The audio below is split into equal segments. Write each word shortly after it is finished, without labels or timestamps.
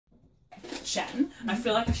Shan, I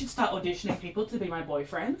feel like I should start auditioning people to be my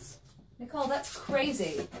boyfriends. Nicole, that's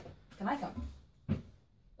crazy. Can I come?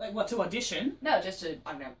 Like what, to audition? No, just to,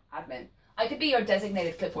 I don't know, admin. I could be your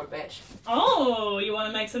designated clipboard bitch. Oh, you want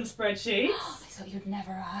to make some spreadsheets? I thought you'd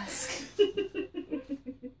never ask.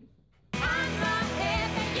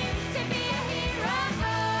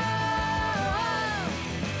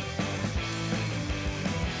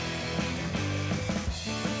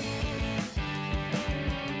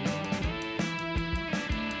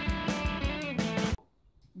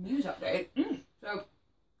 News update. So,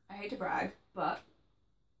 I hate to brag, but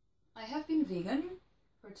I have been vegan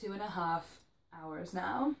for 2.5 hours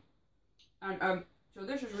now. And, so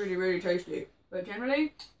this is really, really tasty. But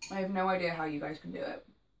generally, I have no idea how you guys can do it.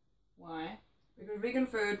 Why? Because vegan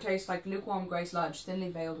food tastes like lukewarm grey sludge, thinly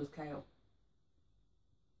veiled with kale.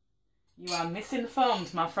 You are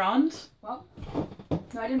misinformed, my friend. Well,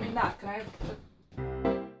 no, I didn't mean that. Can I...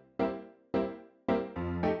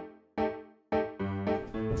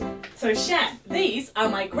 So Shan, these are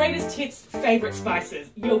my greatest hits favourite spices.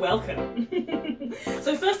 You're welcome.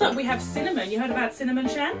 So first up we have cinnamon. You heard about cinnamon,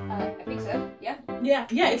 Shan? I think so, yeah. Yeah,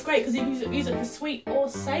 it's great because you can use it for sweet or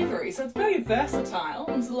savoury, so it's very versatile.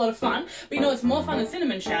 It's a lot of fun. But you know what's more fun than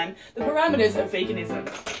cinnamon, Shan? The parameters of veganism.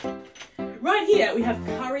 Right here we have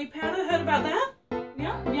curry powder. Heard about that?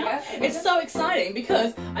 Yeah. It's so exciting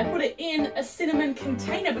because I put it in a cinnamon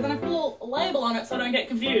container, but then I put a little label on it so I don't get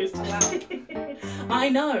confused. Oh, wow. I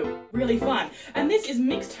know, really fun. And this is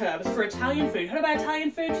mixed herbs for Italian food. Heard about Italian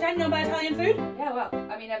food, Shan? You know about Italian food? Yeah, well,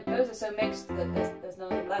 I mean, those are so mixed that there's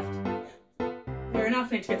none of them left. Fair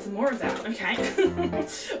enough, I need to get some more of that, okay.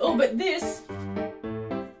 Oh, but this,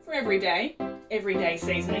 for everyday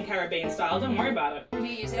seasoning, Caribbean style, don't worry about it. Do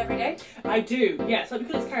you use it every day? I do, yeah, so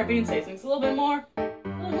because it's Caribbean seasoning, it's a little bit more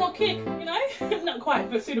kick, you know? Not quite,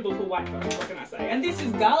 but suitable for white folks, what can I say? And this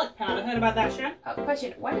is garlic powder. Heard about that, Shan?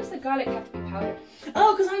 Question, why does the garlic have to be powdered?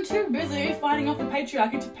 Oh, because I'm too busy fighting off the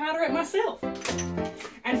patriarchy to powder it myself.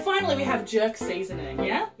 And finally we have jerk seasoning,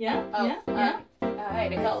 yeah? Hey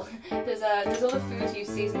Nicole, does all the foods you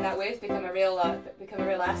season that with become a real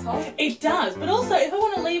asshole? It does, but also if I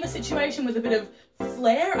want to leave a situation with a bit of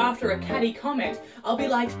flair after a catty comment, I'll be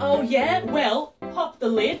like, oh yeah, well, pop the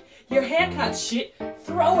lid, your haircut's shit,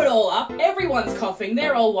 throw it all up, everyone's coughing,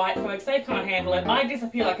 they're all white folks, they can't handle it, I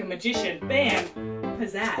disappear like a magician, bam,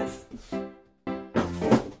 pizzazz.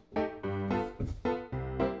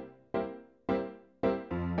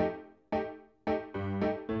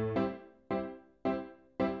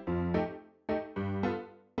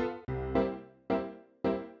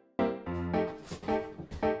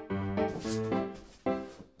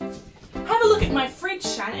 Have a look at my fridge,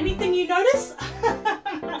 Shan. Anything you notice?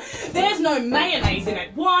 There's no mayonnaise in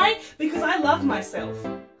it. Why? Because I love myself.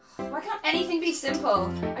 Why can't anything be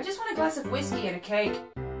simple? I just want a glass of whiskey and a cake.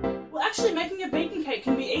 Well, actually, making a vegan cake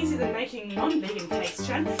can be easier than making non-vegan cakes,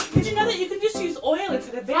 Shan. Did you know that you can just use oil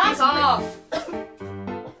instead of various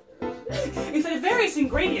instead of various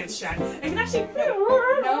ingredients, Shan? It can actually...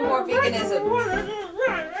 No more veganism.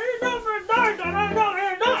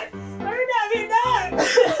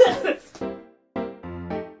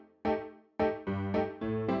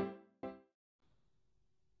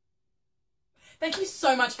 Thank you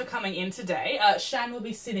so much for coming in today. Shan will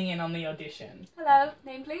be sitting in on the audition. Hello,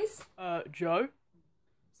 name please? Joe.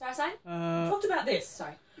 Star sign? Talked about this.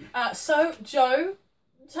 Sorry. So, Joe,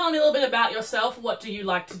 tell me a little bit about yourself. What do you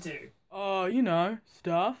like to do? You know,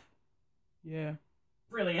 stuff. Yeah.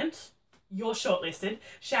 Brilliant. You're shortlisted.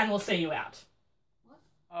 Shan will see you out. What?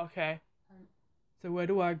 Okay. So where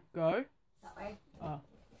do I go? That way. Oh,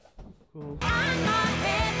 cool. I'm not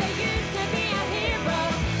here for you to be a hero.